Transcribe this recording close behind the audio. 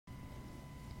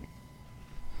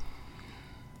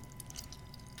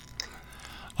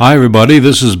Hi, everybody.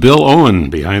 This is Bill Owen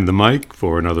behind the mic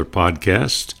for another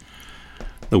podcast.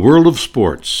 The world of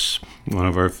sports, one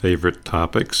of our favorite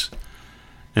topics.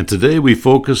 And today we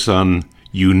focus on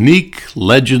unique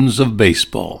legends of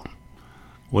baseball.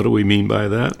 What do we mean by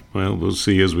that? Well, we'll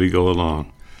see as we go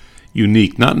along.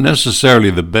 Unique, not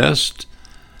necessarily the best,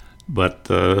 but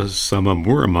some of them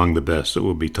were among the best that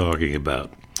we'll be talking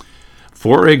about.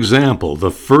 For example, the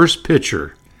first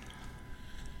pitcher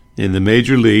in the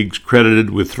major leagues credited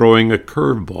with throwing a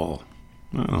curveball.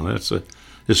 Well, that's a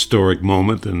historic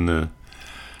moment in the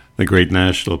great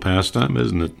national pastime,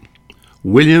 isn't it?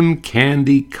 William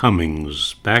Candy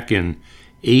Cummings, back in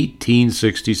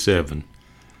 1867.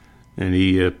 And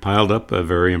he piled up a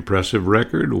very impressive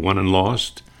record, won and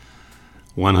lost,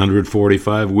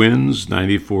 145 wins,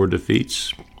 94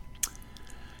 defeats.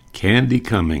 Candy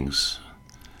Cummings.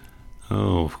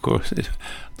 Oh, of course,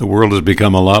 the world has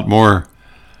become a lot more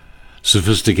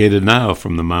sophisticated now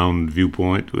from the mound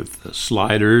viewpoint with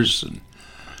sliders and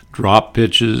drop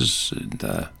pitches and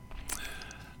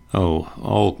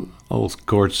all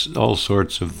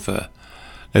sorts of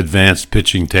advanced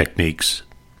pitching techniques.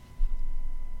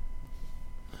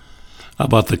 How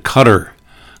about the cutter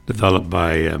developed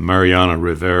by Mariano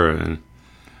Rivera and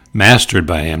mastered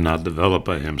by him, not developed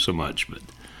by him so much, but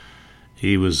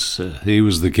he was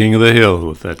the king of the hill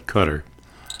with that cutter.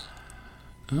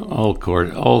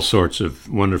 All sorts of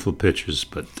wonderful pitches,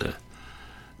 but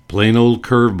plain old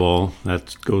curveball,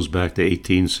 that goes back to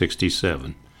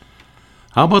 1867.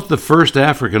 How about the first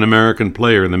African-American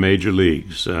player in the major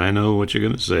leagues? I know what you're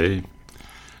going to say.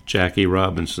 Jackie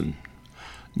Robinson.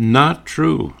 Not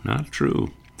true.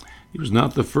 He was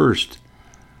not the first.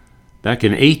 Back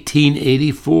in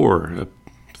 1884, a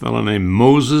fellow named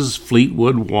Moses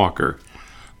Fleetwood Walker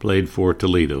played for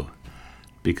Toledo.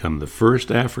 Become the first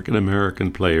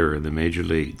African-American player in the major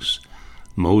leagues,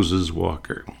 Moses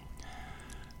Walker.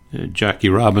 Jackie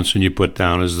Robinson you put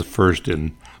down as the first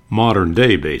in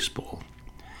modern-day baseball.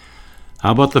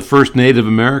 How about the first Native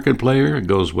American player? It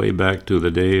goes way back to the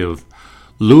day of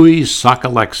Louis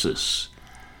Sockalexis.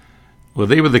 Well,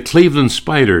 they were the Cleveland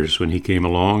Spiders when he came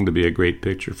along to be a great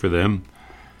pitcher for them.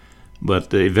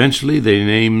 But eventually they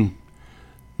named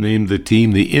the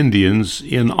team the Indians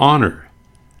in honor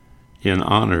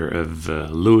of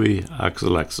Louis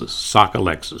Sockalexis,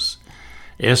 Sockalexis,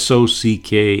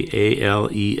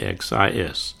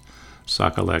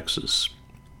 Sockalexis.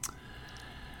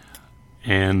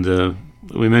 And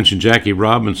we mentioned Jackie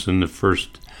Robinson, the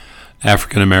first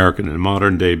African-American in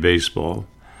modern-day baseball.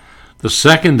 The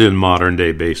second in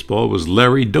modern-day baseball was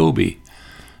Larry Doby,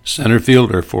 center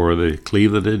fielder for the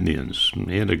Cleveland Indians.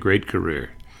 He had a great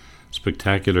career,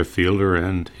 spectacular fielder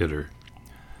and hitter.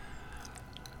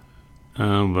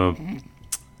 How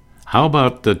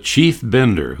about the Chief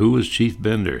Bender? Who was Chief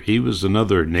Bender? He was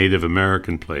another Native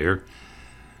American player.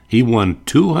 He won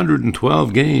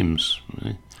 212 games.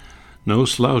 No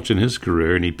slouch in his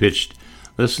career, and he pitched,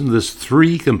 listen to this,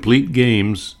 3 complete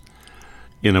games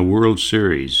in a World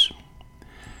Series.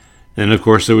 And, of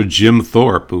course, there was Jim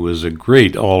Thorpe, who was a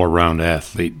great all-around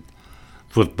athlete.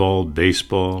 Football,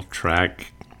 baseball,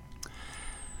 track.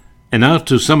 And now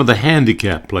to some of the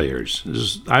handicap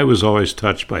players. I was always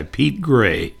touched by Pete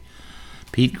Gray.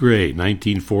 Pete Gray,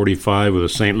 1945 with the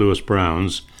St. Louis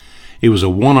Browns. He was a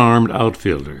one-armed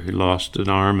outfielder. He lost an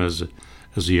arm as a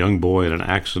young boy in an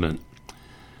accident.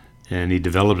 And he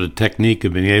developed a technique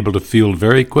of being able to field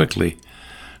very quickly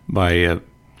by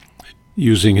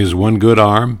using his one good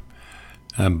arm,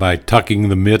 by tucking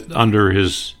the mitt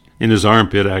in his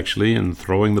armpit, actually, and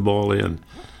throwing the ball in.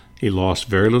 He lost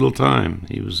very little time.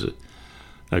 He was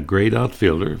a great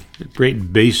outfielder, a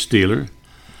great base stealer.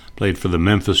 Played for the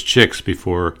Memphis Chicks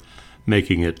before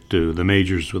making it to the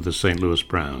majors with the St. Louis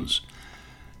Browns.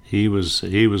 He was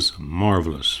a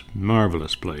marvelous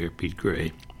player, Pete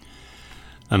Gray.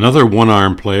 Another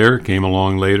one-arm player came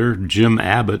along later, Jim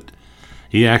Abbott.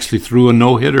 He actually threw a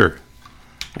no-hitter.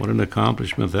 What an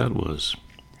accomplishment that was.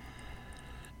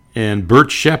 And Bert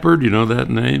Shepard, you know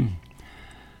that name?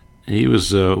 He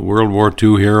was a World War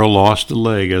II hero, lost a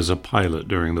leg as a pilot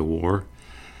during the war.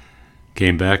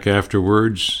 Came back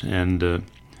afterwards, and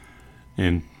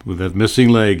with that missing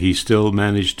leg, he still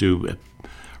managed to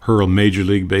hurl Major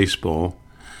League Baseball.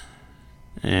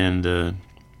 And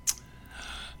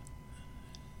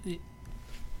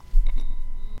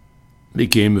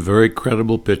became a very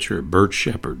credible pitcher, Bert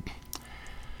Shepard.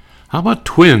 How about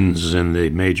twins in the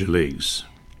major leagues?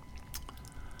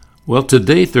 Well, to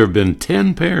date, there have been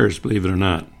 10 pairs, believe it or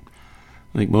not.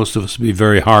 I think most of us would be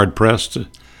very hard-pressed to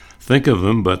think of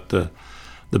them, but the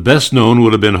best known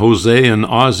would have been Jose and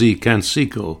Ozzie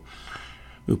Canseco,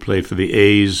 who played for the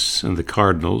A's and the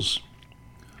Cardinals.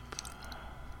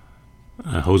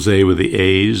 Jose with the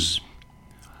A's,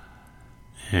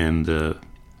 and the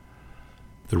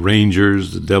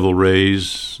Rangers, the Devil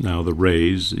Rays, now the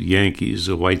Rays, the Yankees,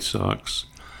 the White Sox.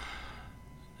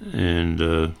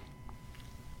 And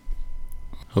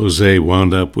Jose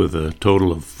wound up with a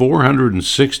total of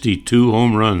 462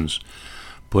 home runs,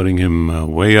 putting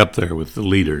him way up there with the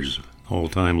leaders,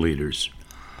 all-time leaders.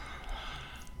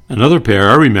 Another pair,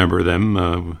 I remember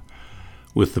them,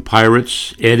 with the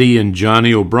Pirates, Eddie and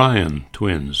Johnny O'Brien,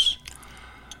 twins.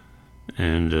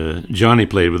 And Johnny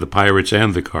played with the Pirates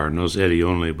and the Cardinals, Eddie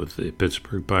only with the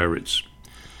Pittsburgh Pirates.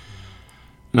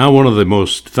 Now one of the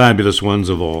most fabulous ones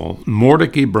of all,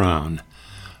 Mordecai Brown.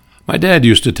 My dad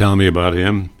used to tell me about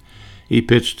him. He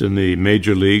pitched in the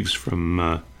major leagues from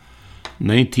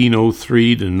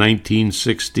 1903 to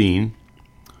 1916.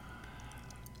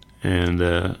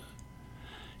 And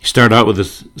he started out with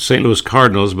the St. Louis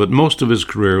Cardinals, but most of his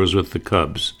career was with the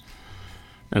Cubs.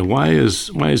 And why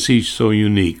is he so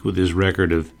unique with his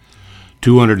record of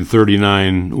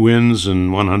 239 wins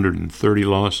and 130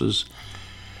 losses?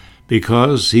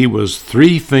 Because he was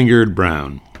three-fingered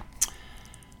Brown.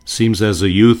 Seems as a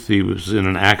youth he was in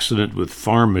an accident with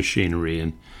farm machinery,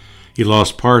 and he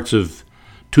lost parts of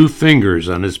two fingers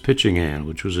on his pitching hand,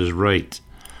 which was his right.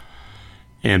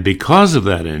 And because of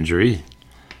that injury,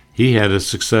 he had a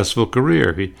successful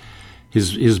career.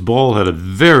 His ball had a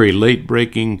very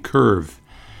late-breaking curve,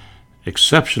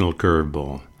 exceptional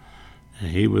curveball.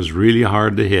 And he was really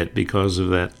hard to hit because of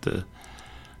that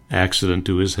accident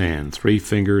to his hand.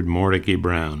 Three-fingered Mordecai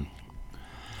Brown.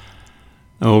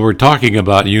 Oh, we're talking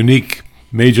about unique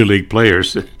major league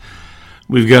players.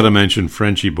 We've got to mention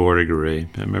Frenchie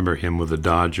Bordegaray. I remember him with the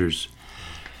Dodgers.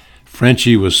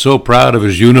 Frenchie was so proud of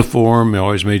his uniform. He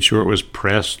always made sure it was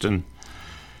pressed, and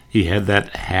he had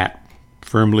that hat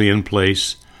firmly in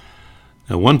place.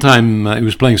 One time he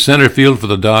was playing center field for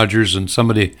the Dodgers, and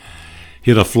somebody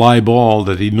hit a fly ball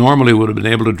that he normally would have been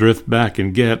able to drift back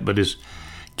and get, but his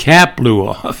cap blew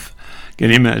off. Can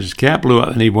you imagine? His cap blew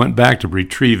off, and he went back to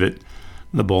retrieve it.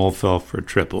 The ball fell for a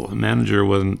triple. The manager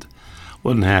wasn't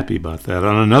happy about that.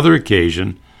 On another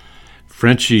occasion,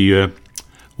 Frenchie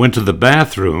went to the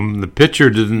bathroom. The pitcher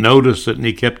didn't notice it, and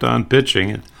he kept on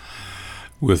pitching,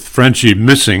 with Frenchie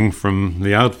missing from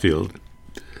the outfield.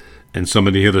 And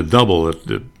somebody hit a double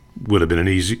that would have been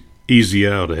an easy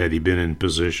out had he been in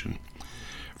position.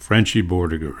 Frenchie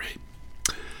Bordegaray.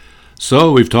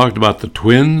 So we've talked about the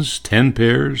Twins, 10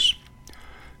 pairs,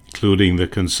 including the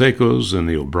Cansecos and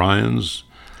the O'Briens,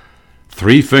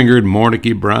 three-fingered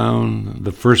Mordecai Brown,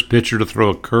 the first pitcher to throw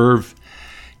a curve,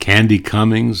 Candy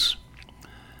Cummings.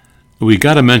 We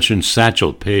got to mention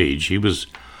Satchel Paige. He was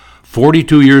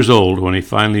 42 years old when he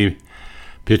finally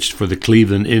pitched for the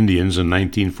Cleveland Indians in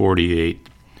 1948.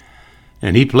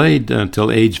 And he played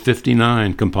until age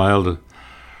 59, compiled a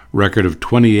record of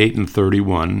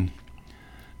 28-31.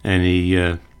 And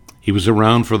he was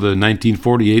around for the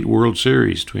 1948 World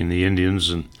Series between the Indians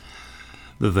and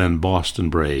the then Boston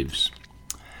Braves.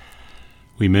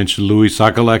 We mentioned Louis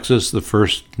Sockalexis, the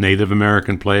first Native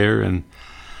American player, and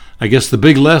I guess the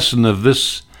big lesson of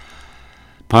this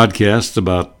podcast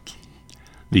about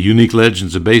the unique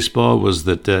legends of baseball was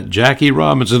that Jackie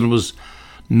Robinson was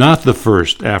not the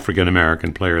first African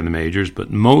American player in the majors,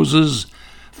 but Moses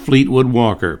Fleetwood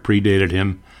Walker predated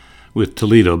him with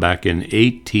Toledo back in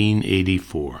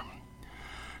 1884.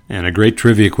 And a great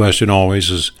trivia question always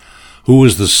is, who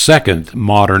was the second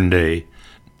modern-day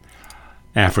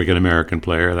African-American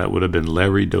player? That would have been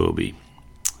Larry Doby.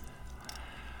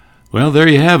 Well, there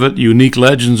you have it, unique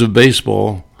legends of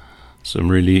baseball. Some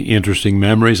really interesting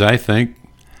memories, I think.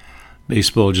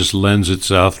 Baseball just lends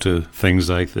itself to things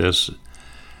like this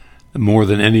more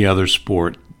than any other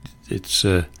sport. It's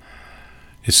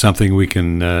something we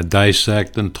can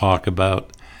dissect and talk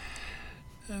about.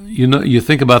 You know, you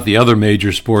think about the other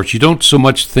major sports, you don't so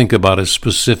much think about a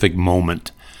specific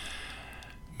moment.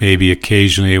 Maybe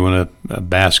occasionally when a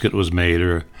basket was made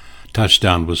or a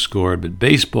touchdown was scored. But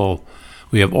baseball,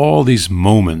 we have all these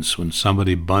moments when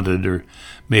somebody bunted or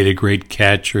made a great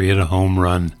catch or hit a home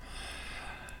run.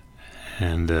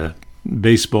 And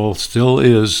baseball still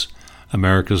is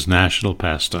America's national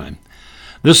pastime.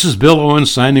 This is Bill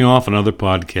Owens signing off another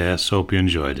podcast. Hope you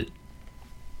enjoyed it.